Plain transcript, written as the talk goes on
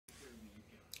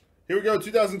Here we go,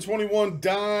 2021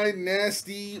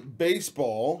 Dynasty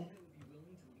Baseball.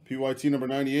 PYT number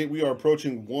 98. We are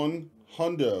approaching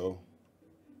 100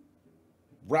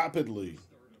 rapidly.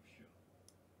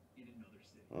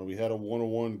 We had a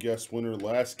 101 guest winner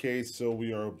last case, so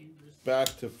we are back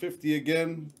to 50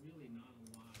 again.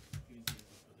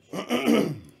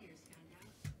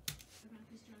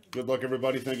 Good luck,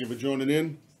 everybody. Thank you for joining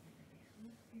in.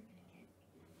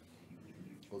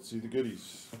 Let's see the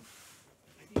goodies.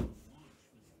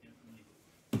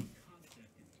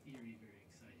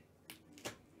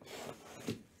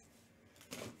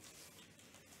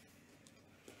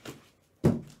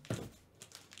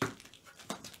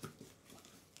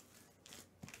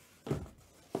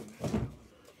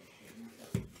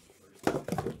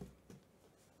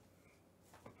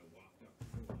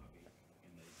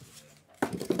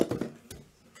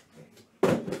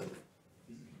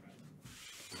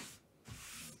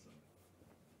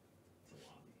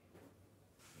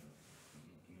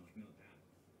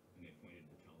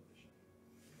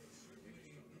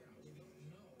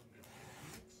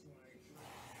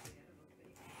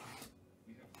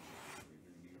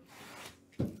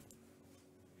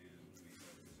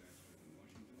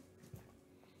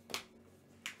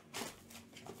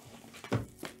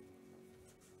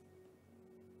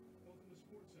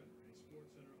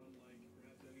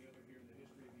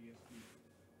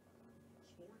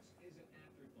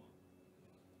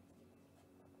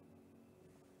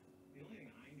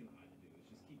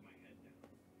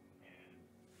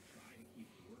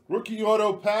 Rookie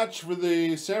auto patch for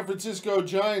the San Francisco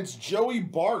Giants, Joey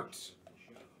Bart.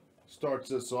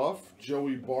 Starts us off.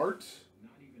 Joey Bart,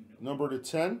 number to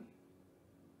 10.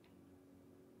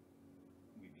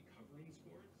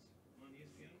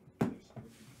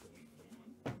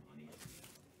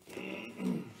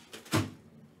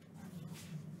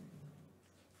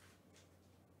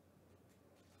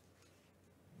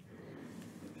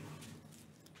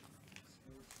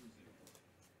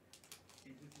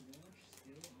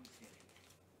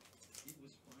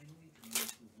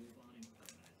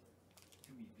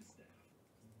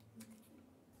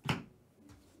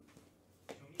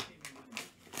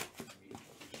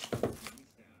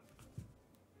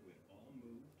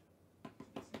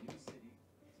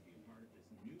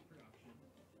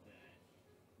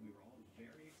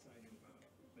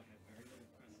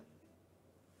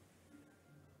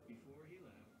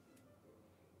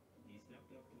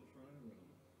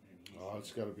 Oh,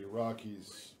 it's got to be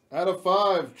Rockies. Out of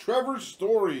 5, Trevor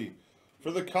Story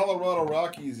for the Colorado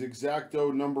Rockies.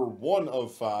 Exacto number 1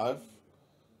 of 5.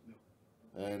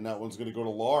 And that one's going to go to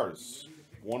Lars.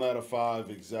 1 out of 5,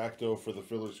 Exacto for the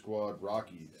Filler Squad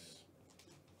Rockies.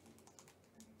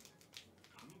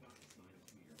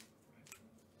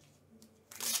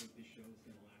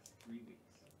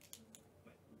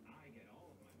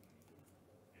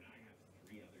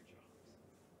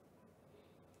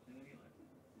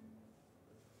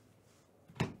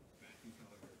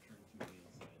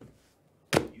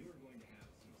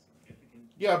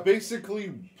 Yeah,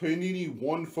 basically, Panini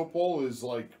One football is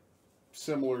like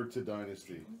similar to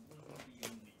Dynasty.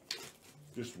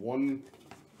 Just one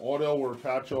auto or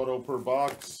patch auto per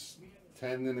box,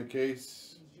 10 in a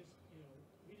case.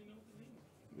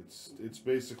 It's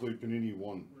basically Panini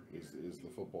One is the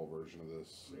football version of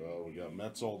this. We got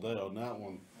Mets all day on that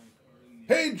one.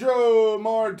 Pedro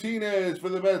Martinez for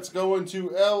the Mets going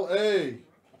to L.A.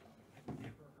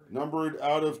 Numbered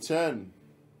out of 10.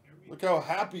 Look how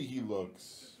happy he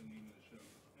looks.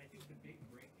 I think the big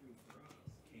breakthrough for us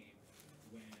came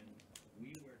when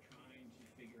we were trying to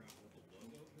figure out what the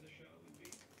logo for the show would be.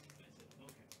 I said,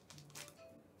 okay,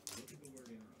 look at the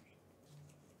word interruption.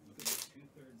 Look at it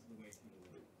 2/3 of the way through the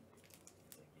word.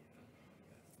 It's like, yeah.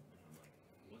 And I'm like,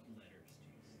 what letters do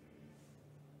you see?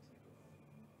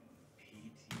 It's like,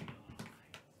 PTI.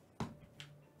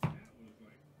 That was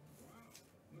like, wow,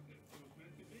 look at it. It was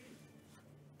meant to be.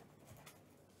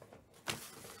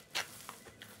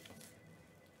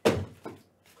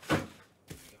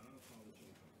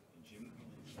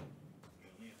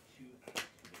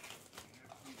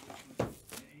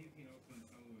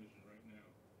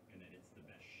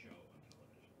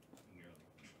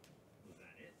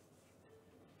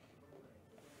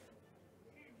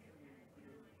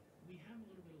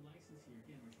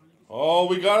 Oh,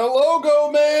 we got a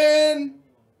logo, man!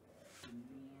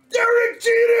 Derek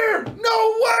Jeter!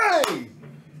 No way!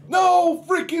 No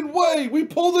freaking way! We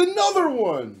pulled another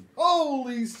one!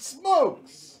 Holy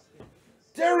smokes!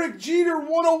 Derek Jeter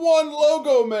 101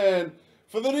 logo, man!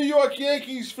 For the New York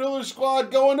Yankees filler squad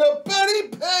going to Benny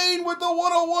Payne with the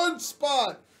 101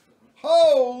 spot!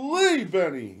 Holy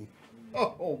Benny!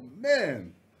 Oh,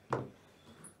 man!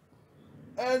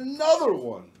 Another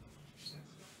one.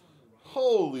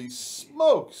 Holy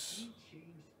smokes.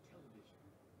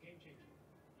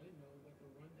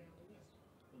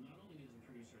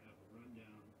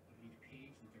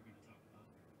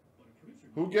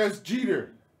 Who guessed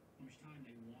Jeter?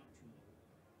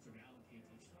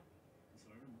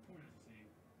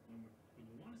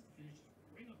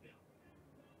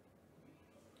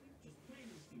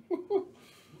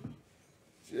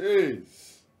 Jeez.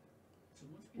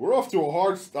 We're off to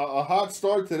a hot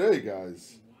start today,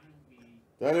 guys.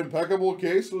 That impeccable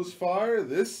case was fire.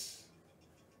 This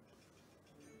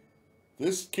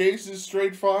case is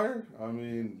straight fire. I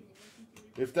mean,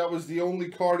 if that was the only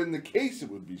card in the case, it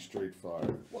would be straight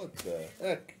fire. What the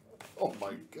heck? Oh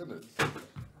my goodness.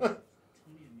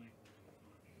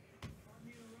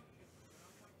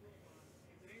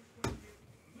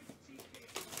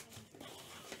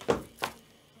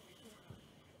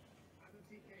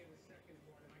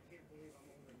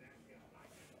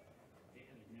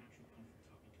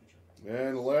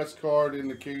 And the last card in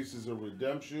the case is a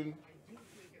redemption.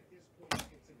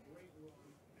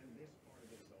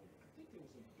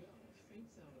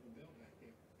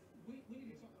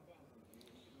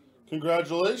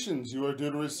 Congratulations, you are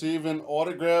due to receive an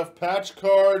autograph patch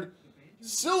card,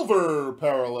 silver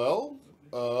parallel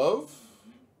of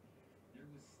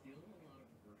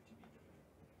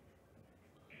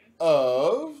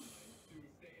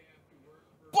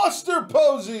Buster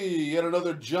Posey, yet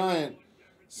another giant.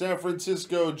 San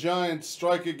Francisco Giants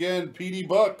strike again, PD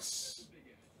Bucks.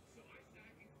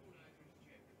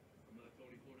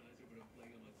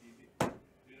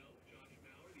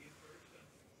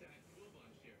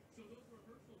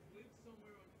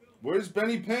 Where's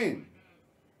Benny Payne?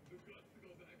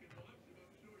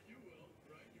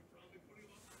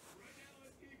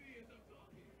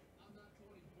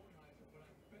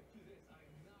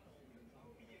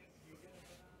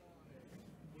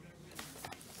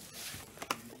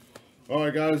 All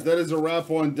right, guys, that is a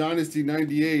wrap on Dynasty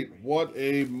 98. What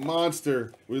a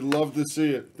monster. We'd love to see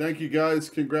it. Thank you, guys.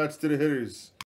 Congrats to the hitters.